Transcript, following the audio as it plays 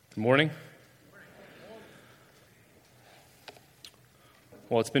Good morning.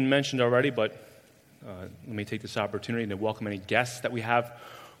 Well, it's been mentioned already, but let me take this opportunity to welcome any guests that we have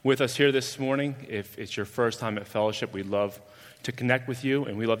with us here this morning. If it's your first time at Fellowship, we'd love to connect with you,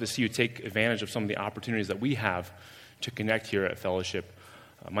 and we'd love to see you take advantage of some of the opportunities that we have to connect here at Fellowship.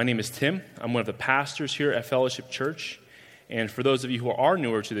 My name is Tim. I'm one of the pastors here at Fellowship Church, and for those of you who are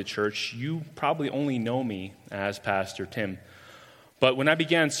newer to the church, you probably only know me as Pastor Tim. But when I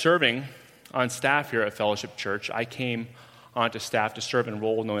began serving on staff here at Fellowship Church, I came onto staff to serve in a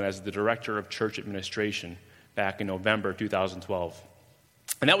role known as the Director of Church Administration back in November 2012.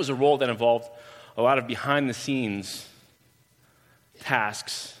 And that was a role that involved a lot of behind-the-scenes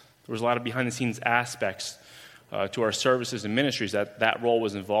tasks. There was a lot of behind-the-scenes aspects to our services and ministries that role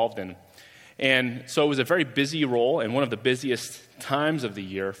was involved in. And so it was a very busy role, and one of the busiest times of the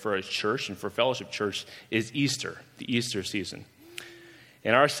year for a church and for Fellowship Church is Easter, the Easter season.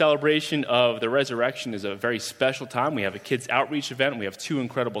 And our celebration of the resurrection is a very special time. We have a kids' outreach event. We have two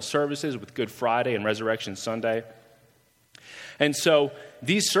incredible services with Good Friday and Resurrection Sunday. And so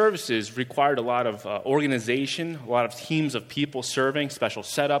these services required a lot of organization, a lot of teams of people serving, special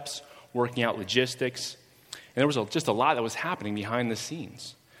setups, working out logistics. And there was just a lot that was happening behind the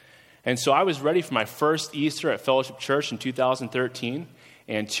scenes. And so I was ready for my first Easter at Fellowship Church in 2013.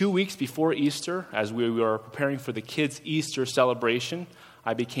 And 2 weeks before Easter, as we were preparing for the kids' Easter celebration,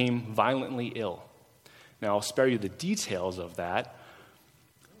 I became violently ill. Now, I'll spare you the details of that,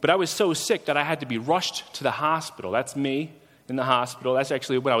 but I was so sick that I had to be rushed to the hospital. That's me in the hospital. That's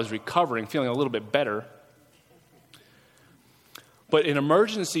actually when I was recovering, feeling a little bit better. But an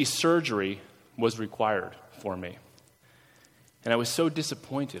emergency surgery was required for me. And I was so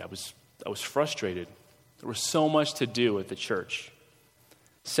disappointed. I was frustrated. There was so much to do at the church.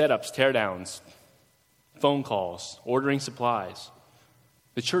 Setups, teardowns, phone calls, ordering supplies.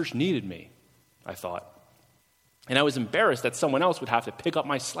 The church needed me, I thought. And I was embarrassed that someone else would have to pick up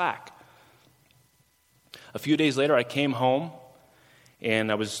my slack. A few days later, I came home,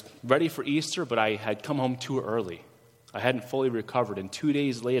 and I was ready for Easter, but I had come home too early. I hadn't fully recovered, and 2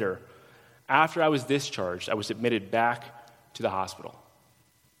 days later, after I was discharged, I was admitted back to the hospital.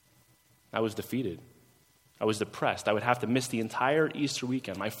 I was defeated. I was depressed. I would have to miss the entire Easter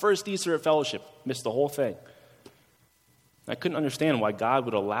weekend. My first Easter at Fellowship, missed the whole thing. I couldn't understand why God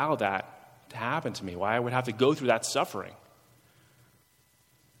would allow that to happen to me, why I would have to go through that suffering.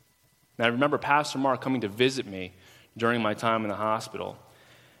 And I remember Pastor Mark coming to visit me during my time in the hospital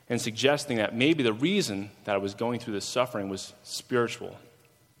and suggesting that maybe the reason that I was going through this suffering was spiritual.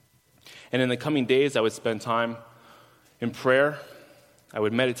 And in the coming days, I would spend time in prayer. I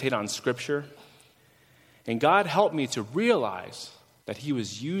would meditate on Scripture. And God helped me to realize that He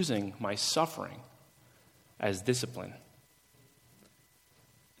was using my suffering as discipline.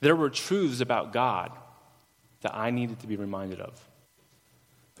 There were truths about God that I needed to be reminded of.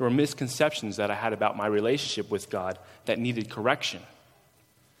 There were misconceptions that I had about my relationship with God that needed correction.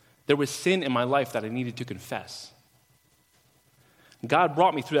 There was sin in my life that I needed to confess. God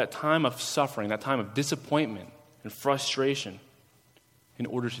brought me through that time of suffering, that time of disappointment and frustration in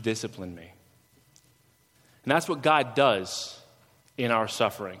order to discipline me. And that's what God does in our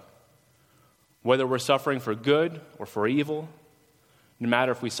suffering. Whether we're suffering for good or for evil, no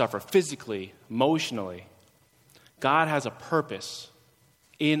matter if we suffer physically, emotionally, God has a purpose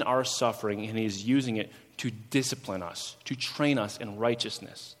in our suffering, and He is using it to discipline us, to train us in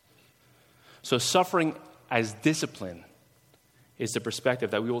righteousness. So suffering as discipline is the perspective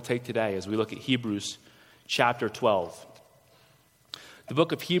that we will take today as we look at Hebrews chapter 12. The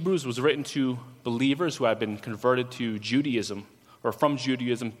book of Hebrews was written to believers who had been converted to Judaism, or from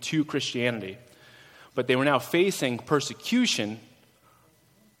Judaism to Christianity. But they were now facing persecution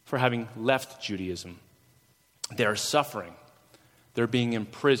for having left Judaism. They are suffering. They're being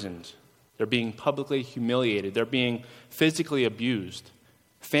imprisoned. They're being publicly humiliated. They're being physically abused.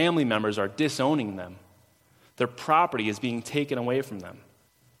 Family members are disowning them. Their property is being taken away from them.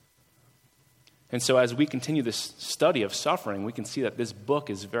 And so as we continue this study of suffering, we can see that this book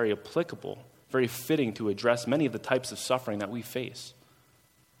is very applicable, very fitting to address many of the types of suffering that we face.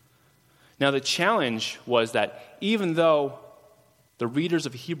 Now, the challenge was that even though the readers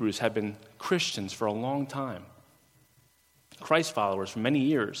of Hebrews had been Christians for a long time, Christ followers for many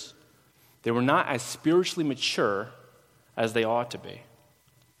years, they were not as spiritually mature as they ought to be.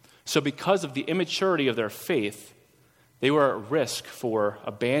 So because of the immaturity of their faith, they were at risk for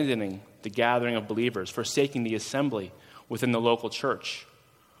abandoning the gathering of believers, forsaking the assembly within the local church,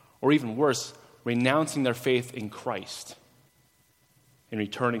 or even worse, renouncing their faith in Christ and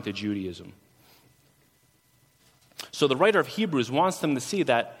returning to Judaism. So the writer of Hebrews wants them to see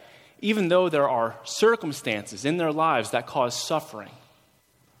that even though there are circumstances in their lives that cause suffering,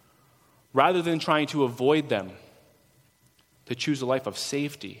 rather than trying to avoid them, to choose a life of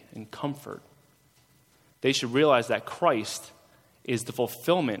safety and comfort, they should realize that Christ is the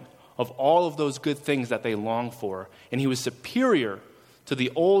fulfillment of all of those good things that they long for, and he was superior to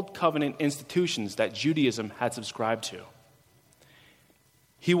the old covenant institutions that Judaism had subscribed to.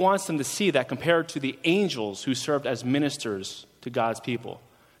 He wants them to see that compared to the angels who served as ministers to God's people,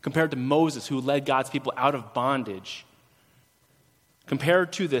 compared to Moses who led God's people out of bondage,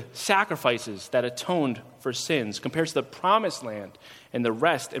 compared to the sacrifices that atoned for sins, compared to the promised land and the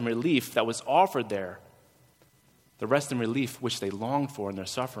rest and relief that was offered there, the rest and relief which they longed for in their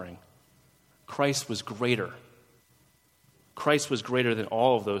suffering, Christ was greater. Christ was greater than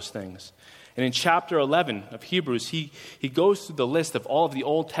all of those things. And in chapter 11 of Hebrews, he goes through the list of all of the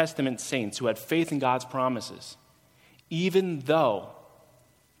Old Testament saints who had faith in God's promises, even though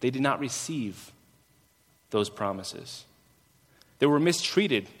they did not receive those promises. They were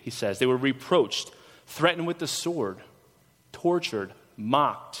mistreated, he says. They were reproached, threatened with the sword, tortured,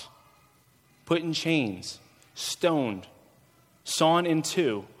 mocked, put in chains, stoned, sawn in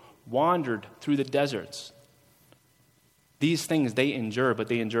two, wandered through the deserts. These things they endured, but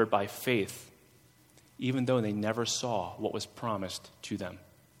they endured by faith, even though they never saw what was promised to them.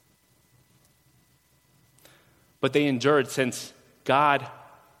 But they endured since God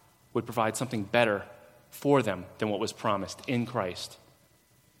would provide something better for them than what was promised in Christ.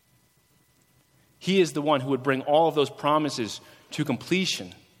 He is the one who would bring all of those promises to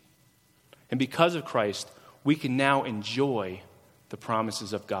completion. And because of Christ, we can now enjoy the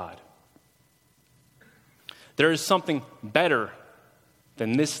promises of God. There is something better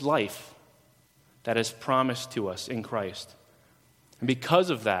than this life that is promised to us in Christ. And because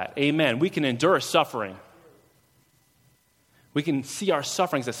of that, amen, we can endure suffering. We can see our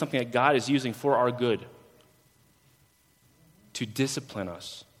sufferings as something that God is using for our good, to discipline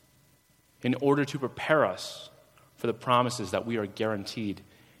us in order to prepare us for the promises that we are guaranteed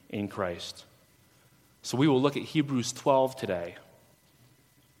in Christ. So we will look at Hebrews 12 today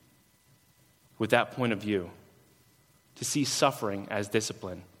with that point of view, to see suffering as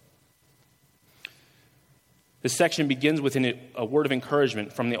discipline. This section begins with a word of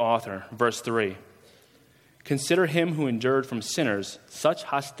encouragement from the author, verse 3. Consider him who endured from sinners such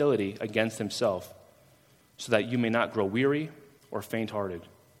hostility against himself, so that you may not grow weary or faint-hearted.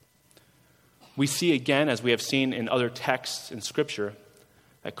 We see again, as we have seen in other texts in Scripture,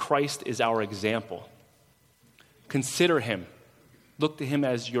 that Christ is our example. Consider him. Look to him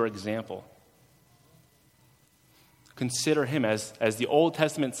as your example. Consider him as the Old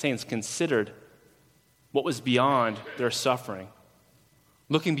Testament saints considered what was beyond their suffering.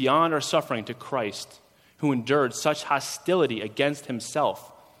 Looking beyond our suffering to Christ, who endured such hostility against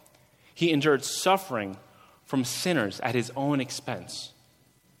himself. He endured suffering from sinners at his own expense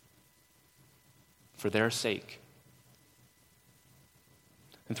for their sake.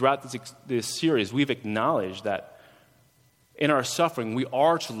 And throughout this series, we've acknowledged that in our suffering, we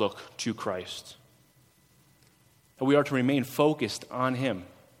are to look to Christ. And we are to remain focused on him.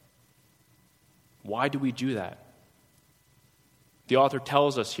 Why do we do that? The author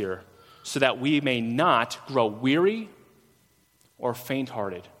tells us here, so that we may not grow weary or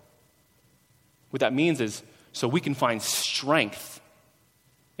faint-hearted. What that means is so we can find strength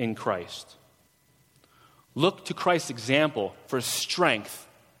in Christ. Look to Christ's example for strength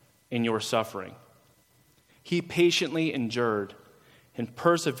in your suffering. He patiently endured and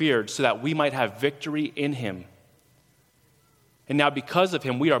persevered so that we might have victory in him. And now because of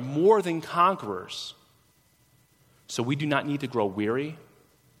him, we are more than conquerors. So we do not need to grow weary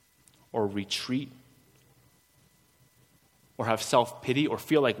or retreat or have self-pity or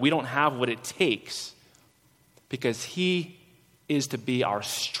feel like we don't have what it takes, because he is to be our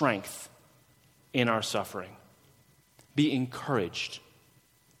strength in our suffering. Be encouraged.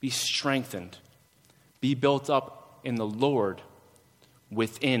 Be strengthened. Be built up in the Lord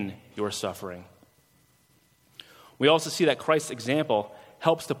within your suffering. We also see that Christ's example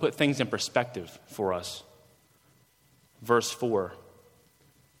helps to put things in perspective for us. Verse 4.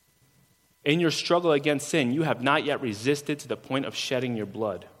 In your struggle against sin, you have not yet resisted to the point of shedding your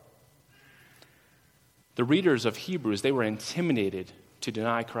blood. The readers of Hebrews, they were intimidated to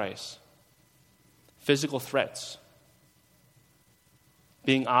deny Christ. Physical threats,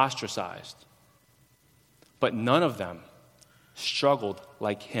 being ostracized. But none of them struggled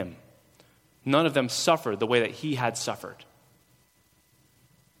like him. None of them suffered the way that he had suffered.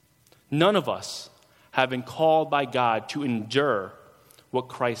 None of us have been called by God to endure what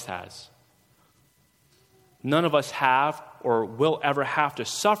Christ has. None of us have or will ever have to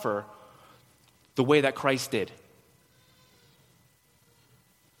suffer the way that Christ did.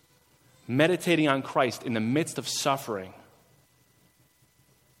 Meditating on Christ in the midst of suffering,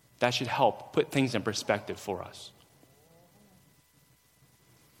 that should help put things in perspective for us.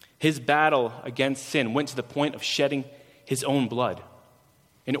 His battle against sin went to the point of shedding his own blood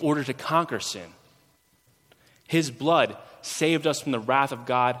in order to conquer sin. His blood saved us from the wrath of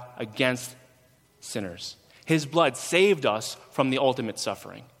God against sinners. His blood saved us from the ultimate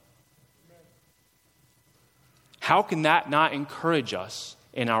suffering. How can that not encourage us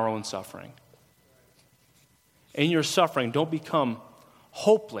in our own suffering? In your suffering, don't become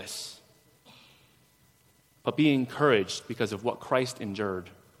hopeless, but be encouraged because of what Christ endured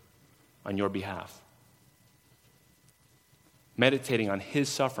on your behalf. Meditating on his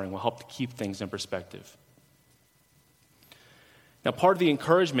suffering will help to keep things in perspective. Now, part of the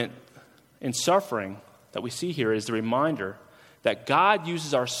encouragement in suffering that we see here is the reminder that God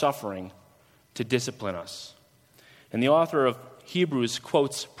uses our suffering to discipline us. And the author of Hebrews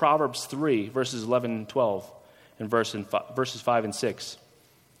quotes Proverbs 3, verses 11 and 12, and verses 5 and 6.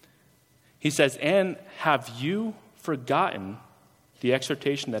 He says, "And have you forgotten the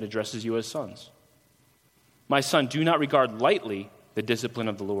exhortation that addresses you as sons? My son, do not regard lightly the discipline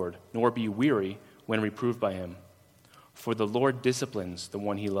of the Lord, nor be weary when reproved by him. For the Lord disciplines the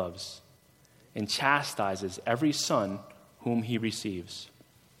one he loves, and chastises every son whom he receives."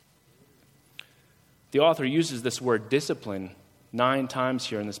 The author uses this word discipline 9 times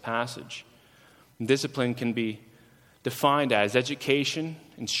here in this passage. Discipline can be defined as education,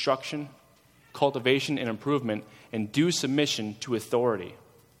 instruction, cultivation and improvement, and due submission to authority.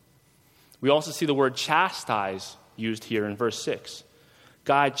 We also see the word chastise used here in verse 6.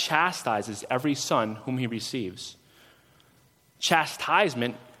 God chastises every son whom he receives.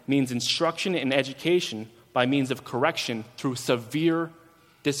 Chastisement means instruction and education by means of correction through severe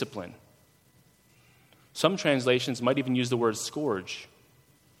discipline. Some translations might even use the word scourge.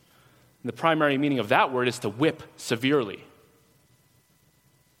 And the primary meaning of that word is to whip severely.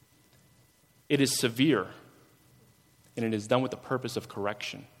 It is severe, and it is done with the purpose of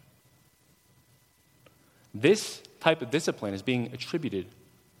correction. This type of discipline is being attributed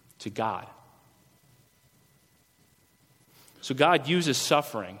to God. So God uses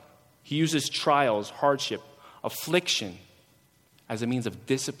suffering. He uses trials, hardship, affliction as a means of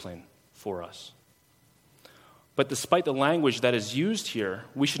discipline for us. But despite the language that is used here,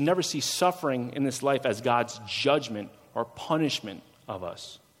 we should never see suffering in this life as God's judgment or punishment of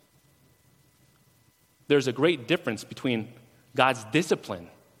us. There's a great difference between God's discipline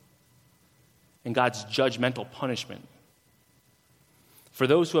and God's judgmental punishment. For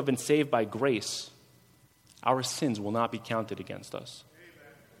those who have been saved by grace, our sins will not be counted against us.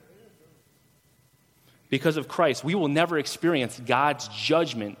 Because of Christ, we will never experience God's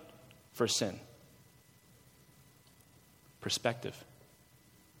judgment for sin. Perspective.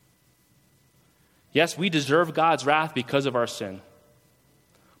 Yes, we deserve God's wrath because of our sin,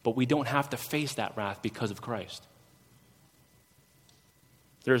 but we don't have to face that wrath because of Christ.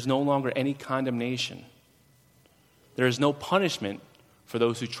 There is no longer any condemnation. There is no punishment for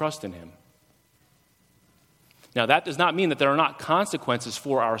those who trust in him. Now, that does not mean that there are not consequences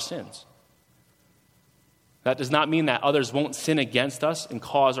for our sins. That does not mean that others won't sin against us and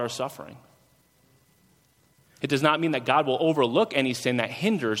cause our suffering. It does not mean that God will overlook any sin that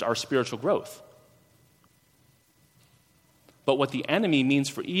hinders our spiritual growth. But what the enemy means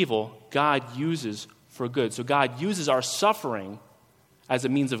for evil, God uses for good. So God uses our suffering as a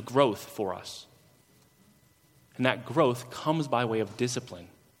means of growth for us. And that growth comes by way of discipline.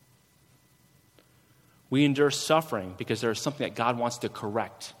 We endure suffering because there is something that God wants to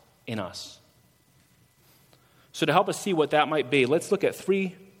correct in us. So to help us see what that might be, let's look at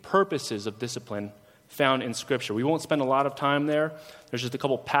 3 purposes of discipline found in Scripture. We won't spend a lot of time there. There's just a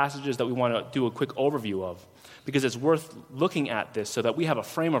couple passages that we want to do a quick overview of, because it's worth looking at this so that we have a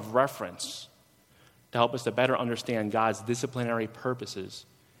frame of reference to help us to better understand God's disciplinary purposes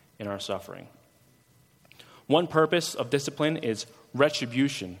in our suffering. One purpose of discipline is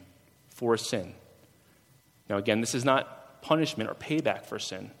retribution for sin. Now again, this is not punishment or payback for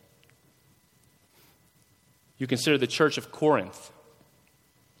sin. You consider the church of Corinth.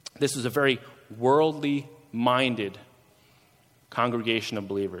 This is a very worldly-minded congregation of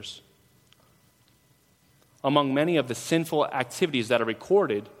believers. Among many of the sinful activities that are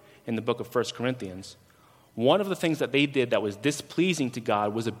recorded in the book of 1 Corinthians, one of the things that they did that was displeasing to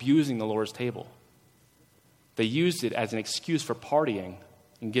God was abusing the Lord's table. They used it as an excuse for partying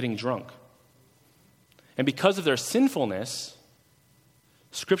and getting drunk. And because of their sinfulness,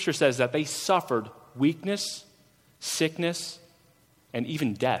 Scripture says that they suffered weakness, sickness, and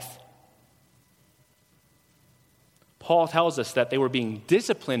even death. Paul tells us that they were being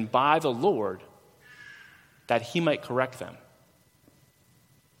disciplined by the Lord that he might correct them.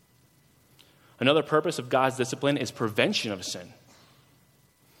 Another purpose of God's discipline is prevention of sin.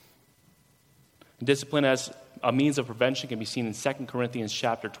 Discipline as a means of prevention can be seen in 2 Corinthians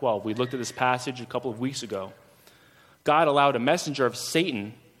chapter 12. We looked at this passage a couple of weeks ago. God allowed a messenger of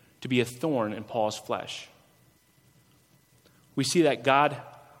Satan to be a thorn in Paul's flesh. We see that God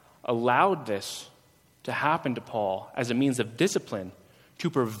allowed this to happen to Paul as a means of discipline to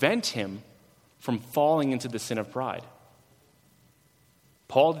prevent him from falling into the sin of pride.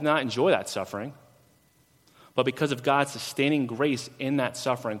 Paul did not enjoy that suffering, but because of God's sustaining grace in that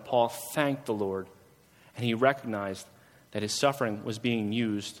suffering, Paul thanked the Lord, and he recognized that his suffering was being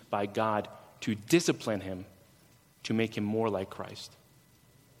used by God to discipline him, to make him more like Christ.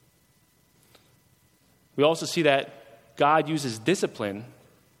 We also see that God uses discipline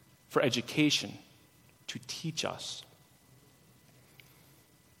for education, to teach us.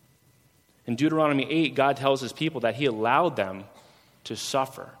 In Deuteronomy 8, God tells his people that he allowed them to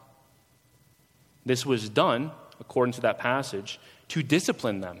suffer. This was done, according to that passage, to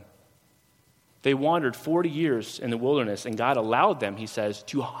discipline them. They wandered 40 years in the wilderness, and God allowed them, he says,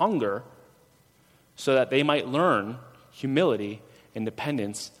 to hunger so that they might learn humility and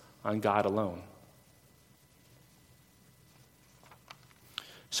dependence on God alone.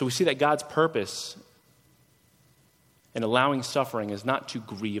 So we see that God's purpose in allowing suffering is not to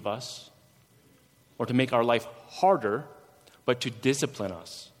grieve us or to make our life harder, but to discipline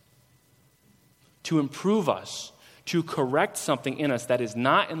us, to improve us, to correct something in us that is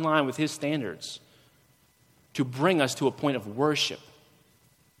not in line with his standards, to bring us to a point of worship,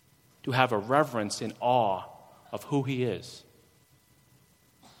 to have a reverence and awe of who he is.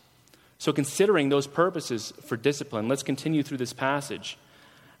 So considering those purposes for discipline, let's continue through this passage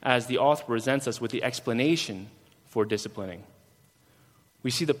as the author presents us with the explanation for disciplining.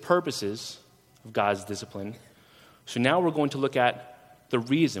 We see the purposes of God's discipline. So now we're going to look at the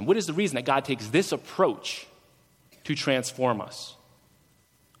reason. What is the reason that God takes this approach to transform us?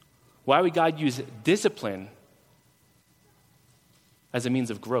 Why would God use discipline as a means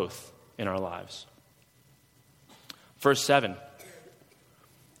of growth in our lives? Verse 7,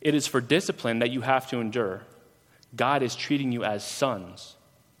 it is for discipline that you have to endure. God is treating you as sons.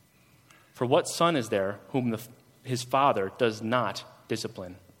 For what son is there whom his father does not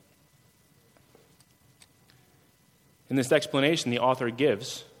discipline? In this explanation, the author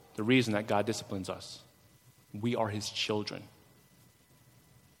gives the reason that God disciplines us. We are his children.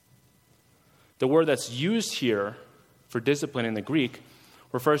 The word that's used here for discipline in the Greek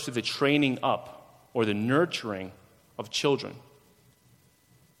refers to the training up or the nurturing of children.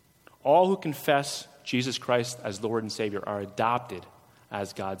 All who confess Jesus Christ as Lord and Savior are adopted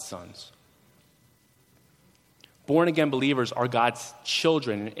as God's sons. Born-again believers are God's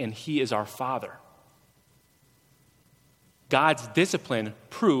children, and he is our Father. God's discipline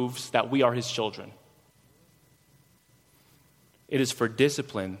proves that we are his children. It is for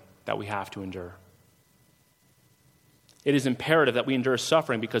discipline that we have to endure. It is imperative that we endure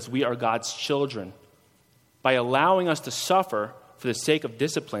suffering because we are God's children. By allowing us to suffer for the sake of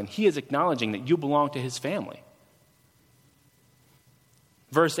discipline, he is acknowledging that you belong to his family.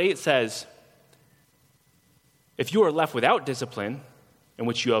 Verse 8 says, if you are left without discipline, in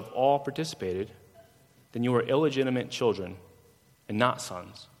which you have all participated, then you are illegitimate children and not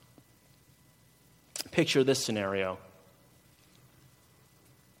sons. Picture this scenario.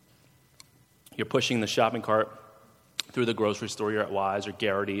 You're pushing the shopping cart through the grocery store. You're at Wise or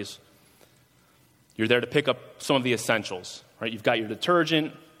Garrity's. You're there to pick up some of the essentials, right? You've got your detergent,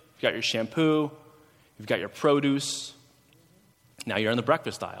 you've got your shampoo, you've got your produce. Now you're in the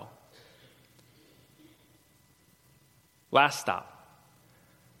breakfast aisle. Last stop.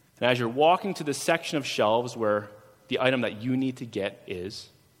 And as you're walking to the section of shelves where the item that you need to get is,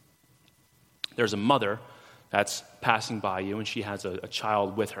 there's a mother that's passing by you, and she has a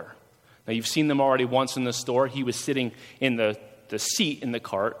child with her. Now, you've seen them already once in the store. He was sitting in the seat in the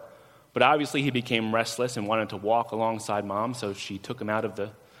cart, but obviously he became restless and wanted to walk alongside mom, so she took him out of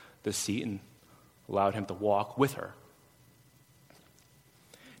the seat and allowed him to walk with her.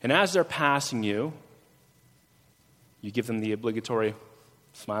 And as they're passing you, you give them the obligatory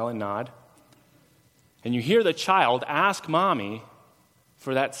smile and nod, and you hear the child ask mommy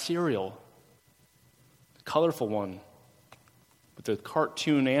for that cereal, the colorful one with the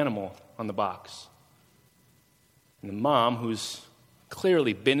cartoon animal on the box. And the mom, who's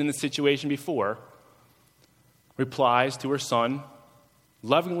clearly been in the situation before, replies to her son,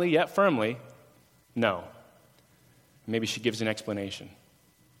 lovingly yet firmly, No. Maybe she gives an explanation.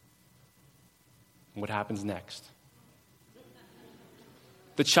 What happens next?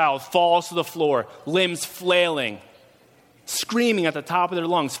 The child falls to the floor, limbs flailing, screaming at the top of their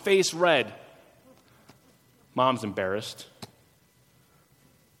lungs, face red. Mom's embarrassed.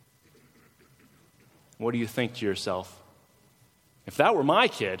 What do you think to yourself? If that were my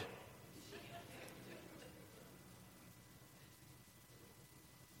kid,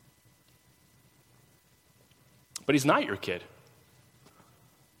 but he's not your kid.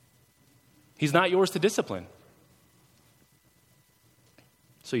 He's not yours to discipline.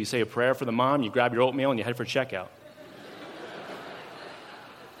 So you say a prayer for the mom, you grab your oatmeal, and you head for checkout.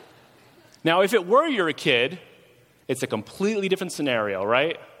 Now, if it were your kid, it's a completely different scenario,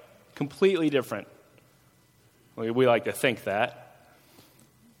 right? Completely different. We like to think that.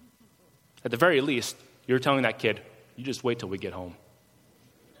 At the very least, you're telling that kid, you just wait till we get home.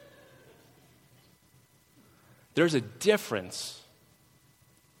 There's a difference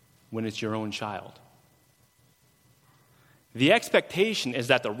when it's your own child. The expectation is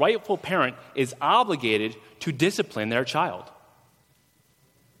that the rightful parent is obligated to discipline their child.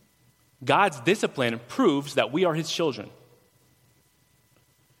 God's discipline proves that we are his children.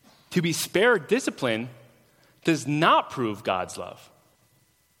 To be spared discipline does not prove God's love.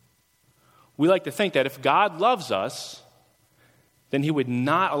 We like to think that if God loves us, then he would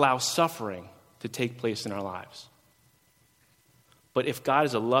not allow suffering to take place in our lives. But if God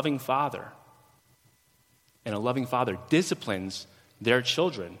is a loving father, and a loving father disciplines their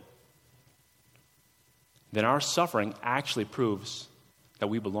children, then our suffering actually proves that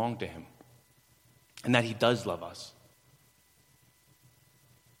we belong to him and that he does love us.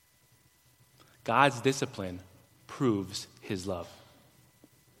 God's discipline proves his love.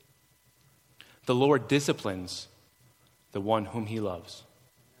 The Lord disciplines the one whom he loves.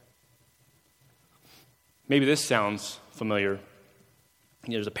 Maybe this sounds familiar.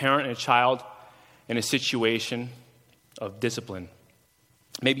 There's a parent and a child in a situation of discipline.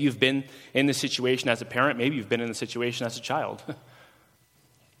 Maybe you've been in the situation as a parent. Maybe you've been in the situation as a child.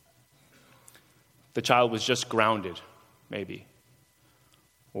 The child was just grounded, maybe.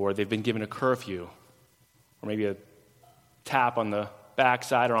 Or they've been given a curfew. Or maybe a tap on the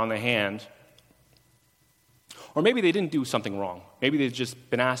backside or on the hand. Or maybe they didn't do something wrong. Maybe they've just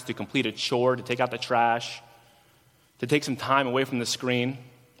been asked to complete a chore, to take out the trash, to take some time away from the screen.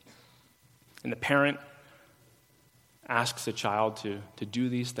 And the parent asks the child to do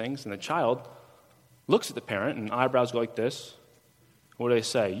these things. And the child looks at the parent and eyebrows go like this. What do they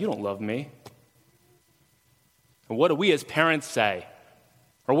say? You don't love me. And what do we as parents say?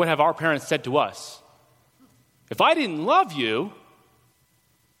 Or what have our parents said to us? If I didn't love you,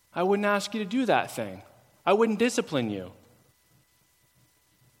 I wouldn't ask you to do that thing. I wouldn't discipline you.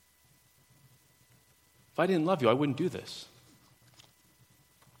 If I didn't love you, I wouldn't do this.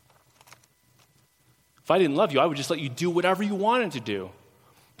 If I didn't love you, I would just let you do whatever you wanted to do.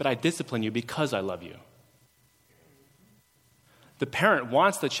 But I discipline you because I love you. The parent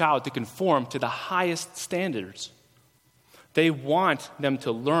wants the child to conform to the highest standards. They want them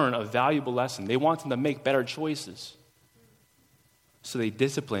to learn a valuable lesson. They want them to make better choices. So they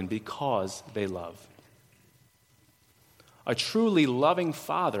discipline because they love. A truly loving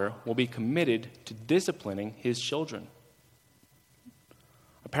father will be committed to disciplining his children.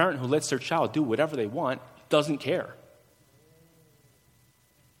 A parent who lets their child do whatever they want doesn't care.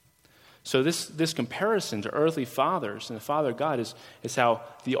 So this comparison to earthly fathers and the Father God is how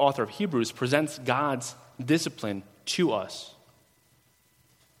the author of Hebrews presents God's discipline to us.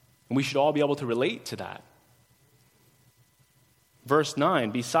 And we should all be able to relate to that. Verse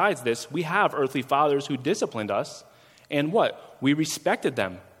 9, besides this, we have earthly fathers who disciplined us, and what? We respected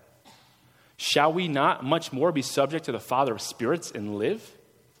them. Shall we not much more be subject to the Father of spirits and live?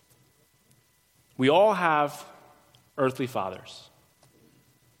 We all have earthly fathers.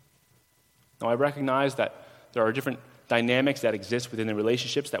 Now, I recognize that there are different dynamics that exist within the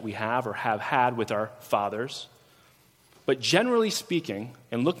relationships that we have or have had with our fathers. But generally speaking,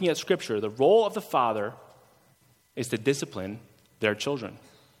 and looking at Scripture, the role of the father is to discipline their children.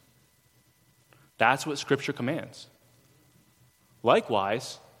 That's what Scripture commands.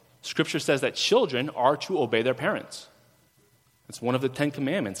 Likewise, Scripture says that children are to obey their parents. It's one of the 10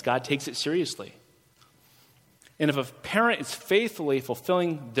 commandments. God takes it seriously. And if a parent is faithfully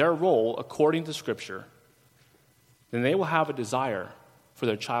fulfilling their role according to Scripture, then they will have a desire for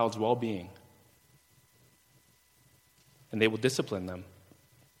their child's well-being. And they will discipline them.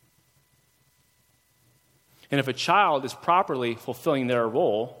 And if a child is properly fulfilling their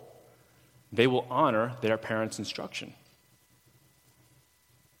role, they will honor their parents' instruction.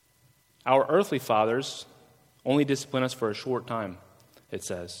 Our earthly fathers only discipline us for a short time, it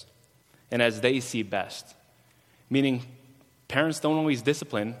says, and as they see best. Meaning, parents don't always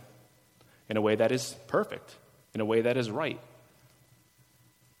discipline in a way that is perfect, in a way that is right.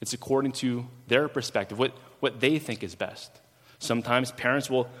 It's according to their perspective, what they think is best. Sometimes parents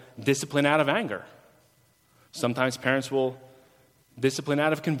will discipline out of anger. Sometimes parents will discipline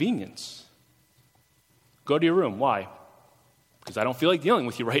out of convenience. Go to your room. Why? Because I don't feel like dealing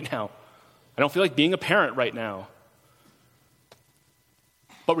with you right now. I don't feel like being a parent right now.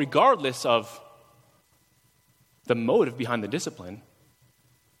 But regardless of the motive behind the discipline,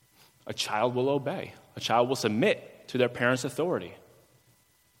 a child will obey. A child will submit to their parents' authority.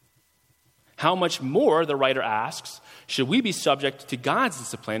 How much more, the writer asks, should we be subject to God's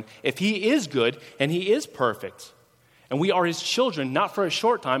discipline if he is good and he is perfect? And we are his children, not for a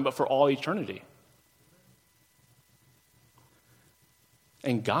short time, but for all eternity.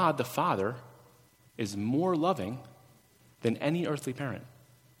 And God, the Father, is more loving than any earthly parent.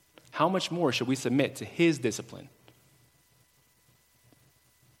 How much more should we submit to his discipline?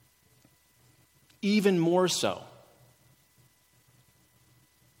 Even more so.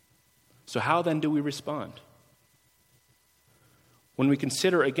 So how then do we respond? When we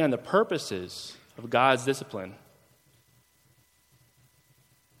consider, again, the purposes of God's discipline,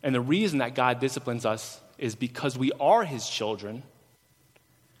 and the reason that God disciplines us is because we are his children,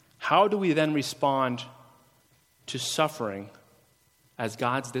 how do we then respond to suffering as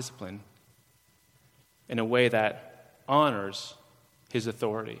God's discipline in a way that honors his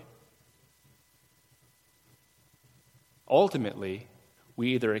authority? Ultimately,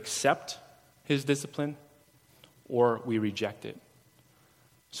 we either accept his discipline or we reject it.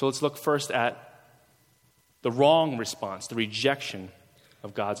 So let's look first at the wrong response, the rejection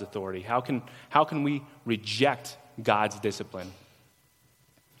of God's authority. How can we reject God's discipline?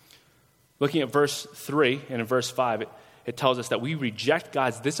 Looking at verse 3 and in verse 5, it tells us that we reject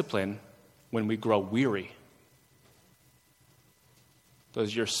God's discipline when we grow weary.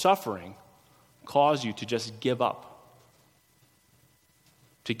 Does your suffering cause you to just give up?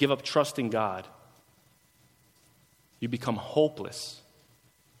 To give up trusting God? You become hopeless.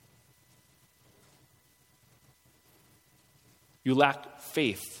 You lack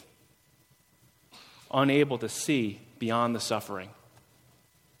faith, unable to see beyond the suffering.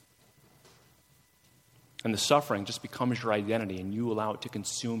 And the suffering just becomes your identity, and you allow it to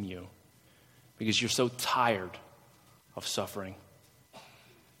consume you because you're so tired of suffering.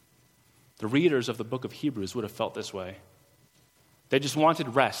 The readers of the book of Hebrews would have felt this way. They just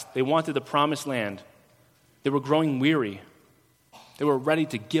wanted rest. They wanted the promised land. They were growing weary. They were ready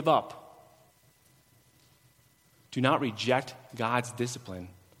to give up. Do not reject God's discipline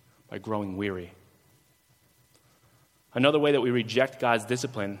by growing weary. Another way that we reject God's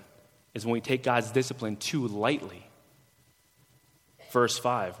discipline is when we take God's discipline too lightly. Verse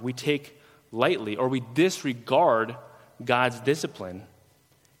 5, we take lightly or we disregard God's discipline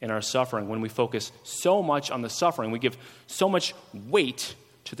in our suffering when we focus so much on the suffering. We give so much weight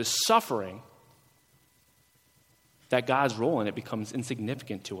to the suffering that God's role in it becomes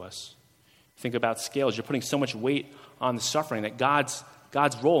insignificant to us. Think about scales. You're putting so much weight on the suffering that God's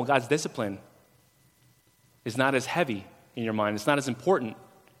role, God's discipline is not as heavy in your mind. It's not as important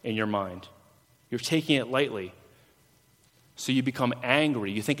in your mind. You're taking it lightly. So you become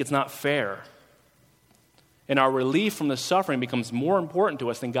angry. You think it's not fair. And our relief from the suffering becomes more important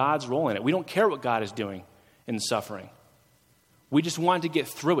to us than God's role in it. We don't care what God is doing in the suffering. We just want to get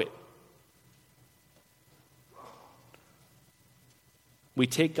through it. We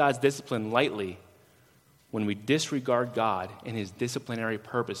take God's discipline lightly when we disregard God and his disciplinary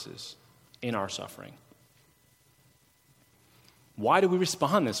purposes in our suffering. Why do we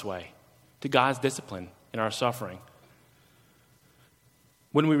respond this way to God's discipline in our suffering?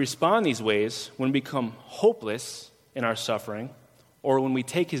 When we respond these ways, when we become hopeless in our suffering, or when we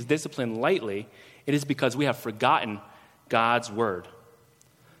take his discipline lightly, it is because we have forgotten God's word.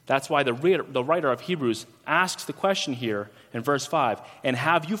 That's why the writer of Hebrews asks the question here in verse 5, and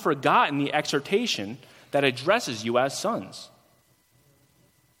have you forgotten the exhortation that addresses you as sons?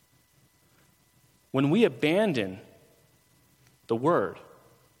 When we abandon the word,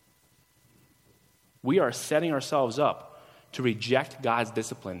 we are setting ourselves up to reject God's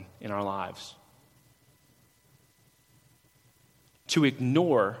discipline in our lives, to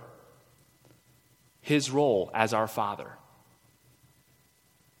ignore his role as our Father.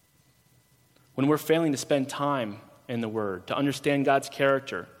 When we're failing to spend time in the Word, to understand God's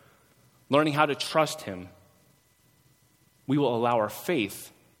character, learning how to trust him, we will allow our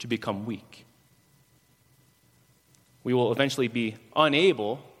faith to become weak. We will eventually be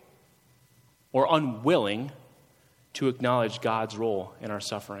unable or unwilling to acknowledge God's role in our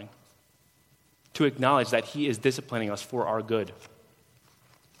suffering, to acknowledge that he is disciplining us for our good.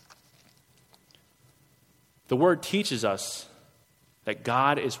 The word teaches us that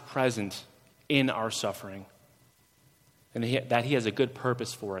God is present in our suffering and that he has a good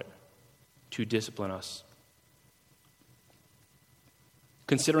purpose for it, to discipline us.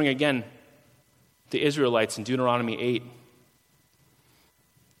 Considering again the Israelites in Deuteronomy 8,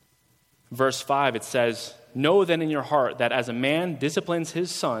 verse 5, it says, "Know then in your heart that as a man disciplines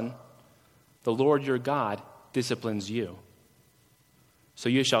his son, the Lord your God disciplines you. So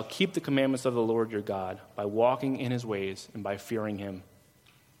you shall keep the commandments of the Lord your God by walking in his ways and by fearing him."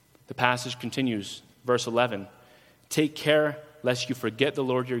 The passage continues, verse 11, "Take care lest you forget the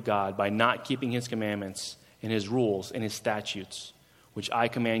Lord your God by not keeping his commandments and his rules and his statutes, which I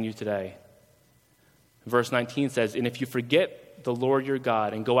command you today." Verse 19 says, "And if you forget the Lord your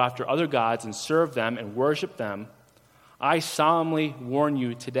God and go after other gods and serve them and worship them, I solemnly warn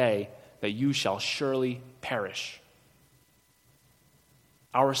you today that you shall surely perish."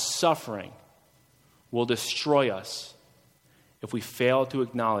 Our suffering will destroy us if we fail to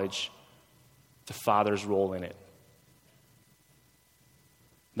acknowledge the Father's role in it.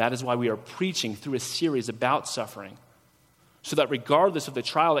 That is why we are preaching through a series about suffering, so that regardless of the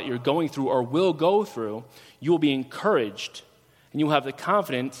trial that you're going through or will go through, you will be encouraged and you will have the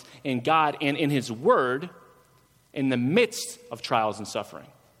confidence in God and in his word in the midst of trials and suffering.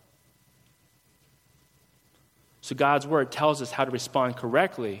 So God's word tells us how to respond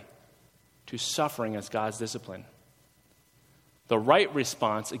correctly to suffering as God's discipline. The right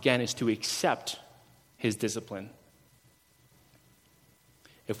response, again, is to accept his discipline.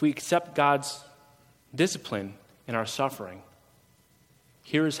 If we accept God's discipline in our suffering,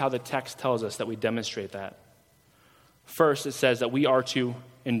 here is how the text tells us that we demonstrate that. First, it says that we are to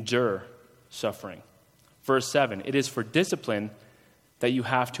endure suffering. Verse 7, "It is for discipline that you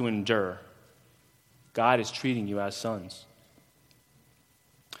have to endure." God is treating you as sons.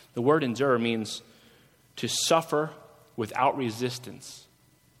 The word endure means to suffer without resistance,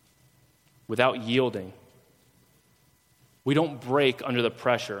 without yielding. We don't break under the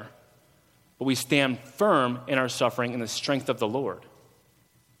pressure, but we stand firm in our suffering in the strength of the Lord,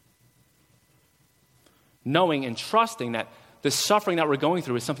 knowing and trusting that the suffering that we're going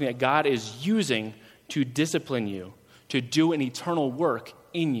through is something that God is using to discipline you, to do an eternal work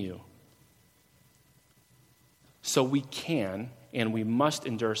in you. So we can and we must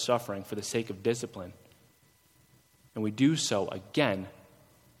endure suffering for the sake of discipline. And we do so, again,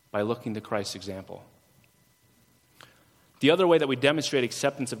 by looking to Christ's example. The other way that we demonstrate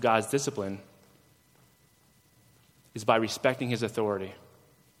acceptance of God's discipline is by respecting his authority.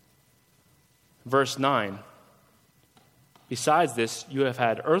 Verse 9, "Besides this, you have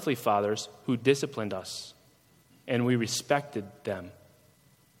had earthly fathers who disciplined us, and we respected them."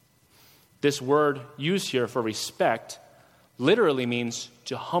 This word used here for respect literally means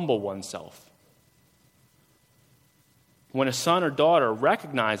to humble oneself. When a son or daughter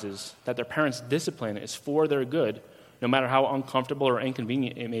recognizes that their parents' discipline is for their good, no matter how uncomfortable or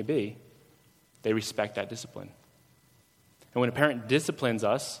inconvenient it may be, they respect that discipline. And when a parent disciplines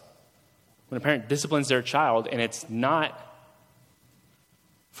us, when a parent disciplines their child, and it's not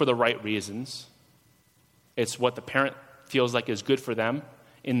for the right reasons, it's what the parent feels like is good for them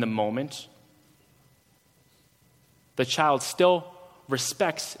in the moment, the child still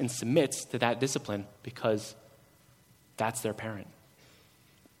respects and submits to that discipline because that's their parent.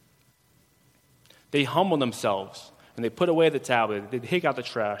 They humble themselves and they put away the tablet, they take out the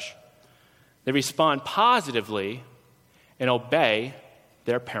trash. They respond positively and obey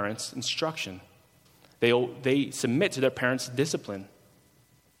their parents' instruction. They submit to their parents' discipline.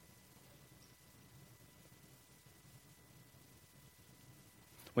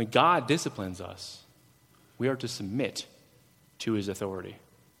 When God disciplines us, we are to submit to his authority.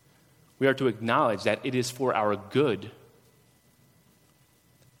 We are to acknowledge that it is for our good.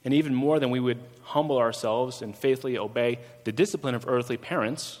 And even more than we would humble ourselves and faithfully obey the discipline of earthly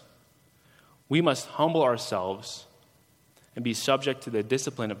parents, we must humble ourselves and be subject to the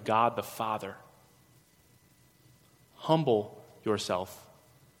discipline of God the Father. Humble yourself,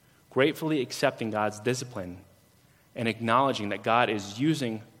 gratefully accepting God's discipline and acknowledging that God is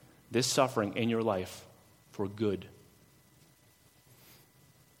using this suffering in your life for good.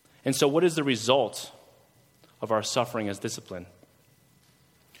 And so what is the result of our suffering as discipline?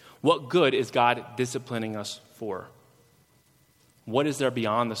 What good is God disciplining us for? What is there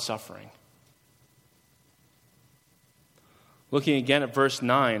beyond the suffering? Looking again at verse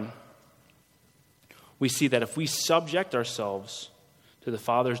 9, we see that if we subject ourselves to the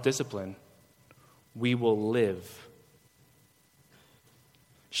Father's discipline, we will live.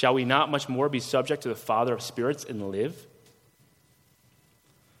 Shall we not much more be subject to the Father of spirits and live?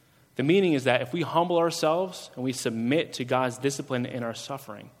 The meaning is that if we humble ourselves and we submit to God's discipline in our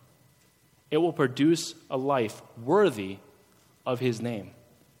suffering, it will produce a life worthy of his name.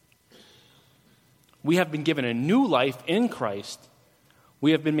 We have been given a new life in Christ.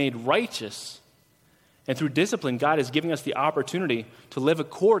 We have been made righteous. And through discipline, God is giving us the opportunity to live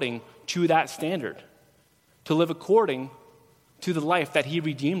according to that standard, to live according to the life that he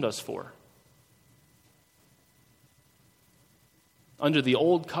redeemed us for. Under the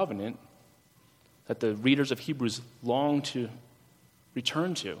old covenant that the readers of Hebrews long to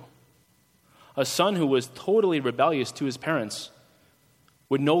return to, a son who was totally rebellious to his parents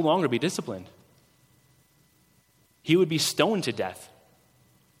would no longer be disciplined. He would be stoned to death.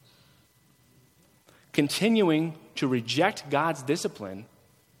 Continuing to reject God's discipline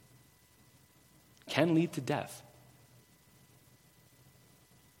can lead to death.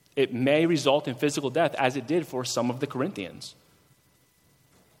 It may result in physical death, as it did for some of the Corinthians.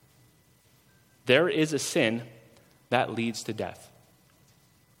 There is a sin that leads to death.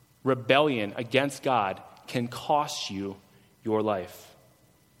 Rebellion against God can cost you your life.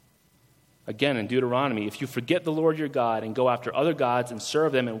 Again, in Deuteronomy, if you forget the Lord your God and go after other gods and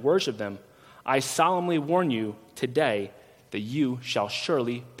serve them and worship them, I solemnly warn you today that you shall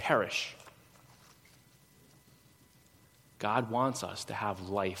surely perish. God wants us to have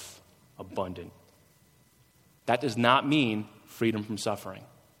life abundant. That does not mean freedom from suffering.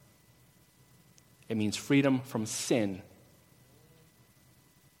 It means freedom from sin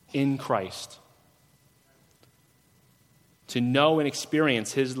in Christ. To know and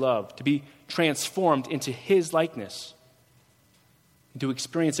experience his love, to be transformed into his likeness, and to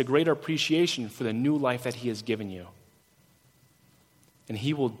experience a greater appreciation for the new life that he has given you. And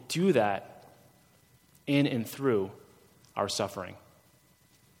he will do that in and through our suffering.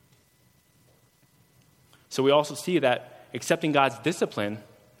 So we also see that accepting God's discipline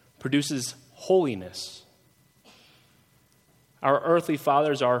produces holiness. Our earthly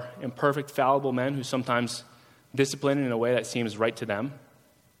fathers are imperfect, fallible men who sometimes discipline in a way that seems right to them.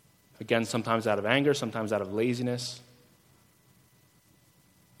 Again, sometimes out of anger, sometimes out of laziness.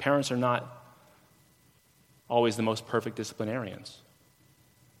 Parents are not always the most perfect disciplinarians.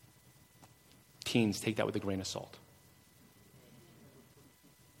 Teens, take that with a grain of salt.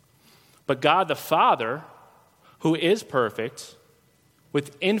 But God the Father, who is perfect,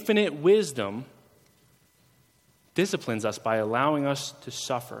 with infinite wisdom, disciplines us by allowing us to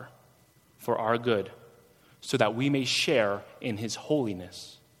suffer for our good, so that we may share in his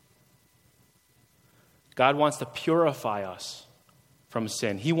holiness. God wants to purify us from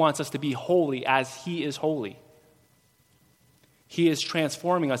sin. He wants us to be holy as he is holy. He is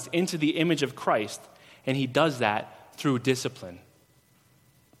transforming us into the image of Christ, and he does that through discipline.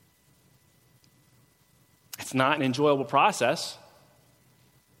 It's not an enjoyable process.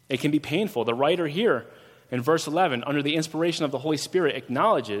 It can be painful. The writer here in verse 11, under the inspiration of the Holy Spirit,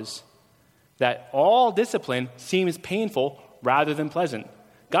 acknowledges that all discipline seems painful rather than pleasant.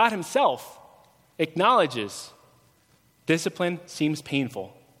 God himself acknowledges discipline seems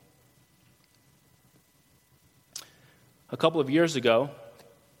painful. A couple of years ago,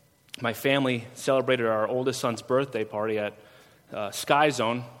 my family celebrated our oldest son's birthday party at Sky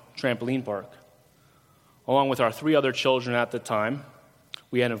Zone Trampoline Park. Along with our 3 other children at the time,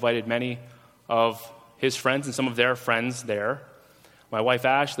 we had invited many of his friends and some of their friends there. My wife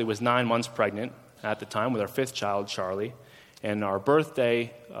Ashley was 9 months pregnant at the time with our 5th child, Charlie, and our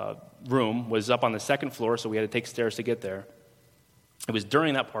birthday room was up on the 2nd floor, so we had to take stairs to get there. It was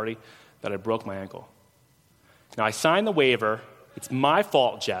during that party that I broke my ankle. Now, I signed the waiver. It's my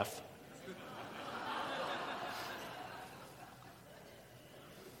fault, Jeff.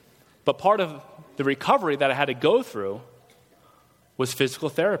 But part of the recovery that I had to go through was physical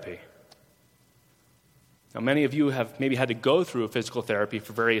therapy. Now, many of you have maybe had to go through physical therapy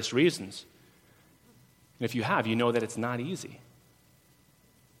for various reasons. And if you have, you know that it's not easy.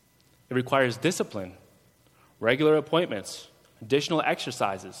 It requires discipline, regular appointments, additional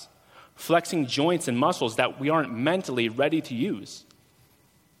exercises, flexing joints and muscles that we aren't mentally ready to use.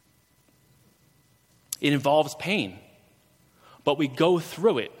 It involves pain, but we go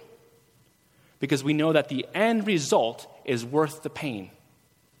through it because we know that the end result is worth the pain.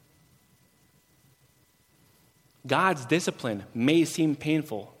 God's discipline may seem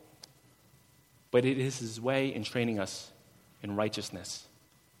painful, but it is his way in training us in righteousness.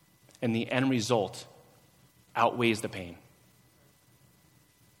 And the end result outweighs the pain.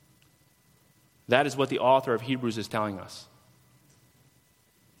 That is what the author of Hebrews is telling us.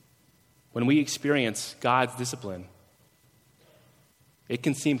 when we experience God's discipline, it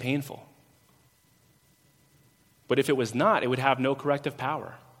can seem painful. But if it was not, it would have no corrective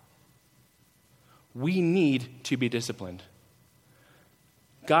power. We need to be disciplined.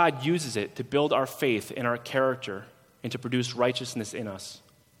 God uses it to build our faith and our character and to produce righteousness in us.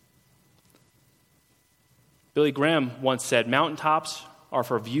 Billy Graham once said, "Mountaintops are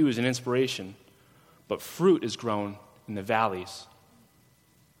for views and inspiration, but fruit is grown in the valleys."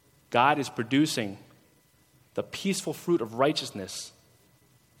 God is producing the peaceful fruit of righteousness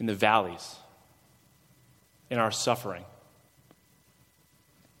in the valleys, in our suffering.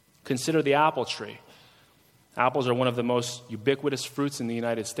 Consider the apple tree. Apples are one of the most ubiquitous fruits in the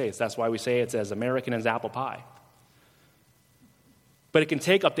United States. That's why we say it's as American as apple pie. But it can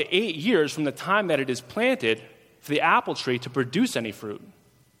take up to 8 years from the time that it is planted for the apple tree to produce any fruit.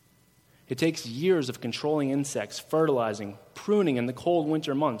 It takes years of controlling insects, fertilizing, pruning in the cold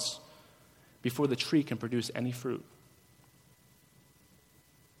winter months before the tree can produce any fruit.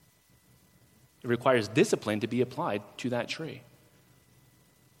 It requires discipline to be applied to that tree.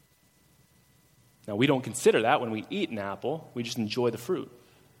 Now, we don't consider that when we eat an apple. We just enjoy the fruit.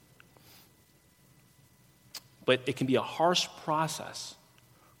 But it can be a harsh process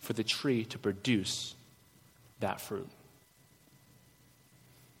for the tree to produce that fruit.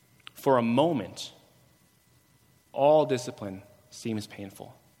 For a moment, all discipline seems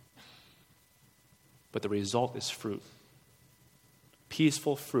painful. But the result is fruit.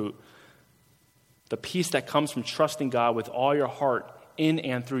 Peaceful fruit. The peace that comes from trusting God with all your heart in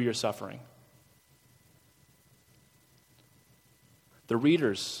and through your suffering. The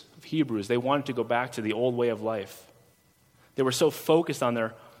readers of Hebrews, they wanted to go back to the old way of life. They were so focused on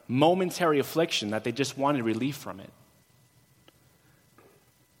their momentary affliction that they just wanted relief from it.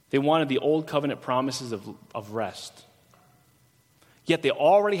 They wanted the old covenant promises of rest. Yet they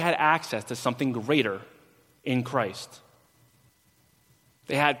already had access to something greater in Christ.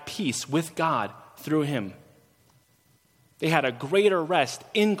 They had peace with God through Him. They had a greater rest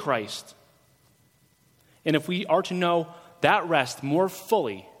in Christ. And if we are to know that rest more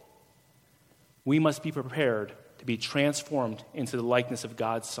fully, we must be prepared to be transformed into the likeness of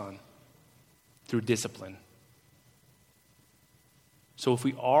God's Son through discipline. So if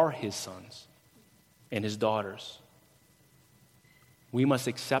we are His sons and His daughters, we must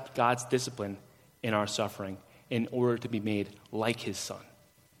accept God's discipline in our suffering in order to be made like His Son,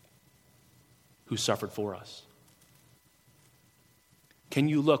 who suffered for us. Can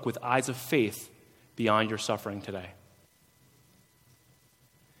you look with eyes of faith beyond your suffering today?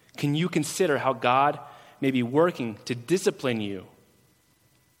 Can you consider how God may be working to discipline you,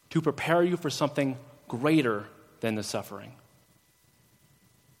 to prepare you for something greater than the suffering?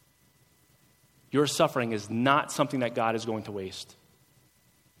 Your suffering is not something that God is going to waste.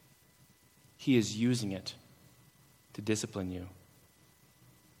 He is using it to discipline you,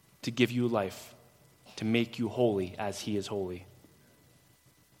 to give you life, to make you holy as He is holy.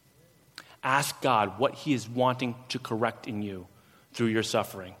 Ask God what He is wanting to correct in you through your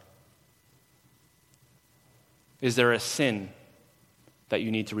suffering. Is there a sin that you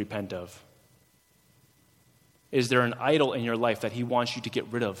need to repent of? Is there an idol in your life that He wants you to get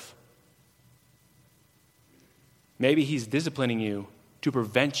rid of? Maybe He's disciplining you to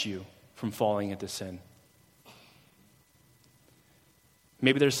prevent you from falling into sin.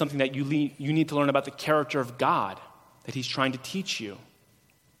 Maybe there's something that you need to learn about the character of God that He's trying to teach you.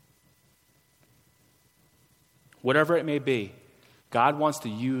 Whatever it may be, God wants to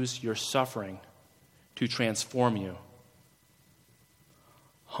use your suffering to transform you.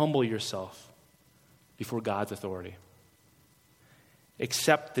 Humble yourself before God's authority.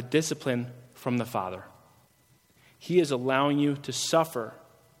 Accept the discipline from the Father. He is allowing you to suffer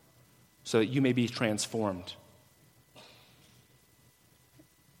so that you may be transformed.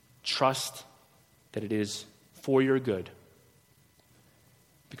 Trust that it is for your good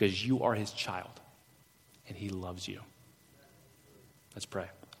because you are His child and He loves you. Let's pray.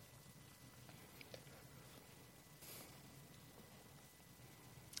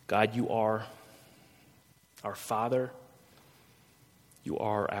 God, you are our Father. You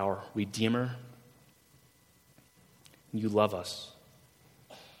are our Redeemer. You love us.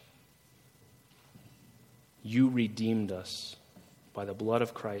 You redeemed us by the blood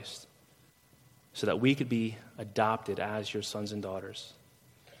of Christ so that we could be adopted as your sons and daughters,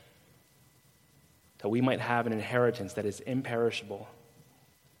 that we might have an inheritance that is imperishable,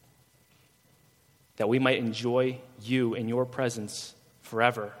 that we might enjoy you in your presence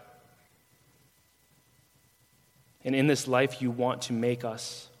forever. And in this life, you want to make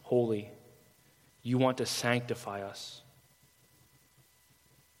us holy. You want to sanctify us.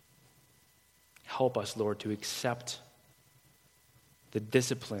 Help us, Lord, to accept the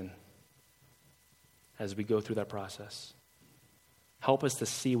discipline as we go through that process. Help us to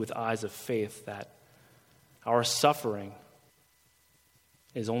see with eyes of faith that our suffering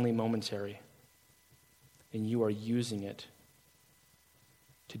is only momentary, and you are using it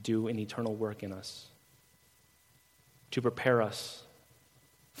to do an eternal work in us, to prepare us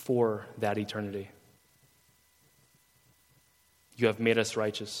for that eternity. You have made us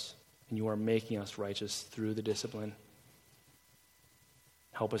righteous, and you are making us righteous through the discipline.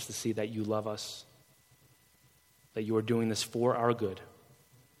 Help us to see that you love us, that you are doing this for our good,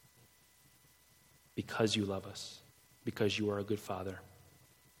 because you love us, because you are a good Father.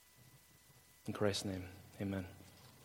 In Christ's name, amen.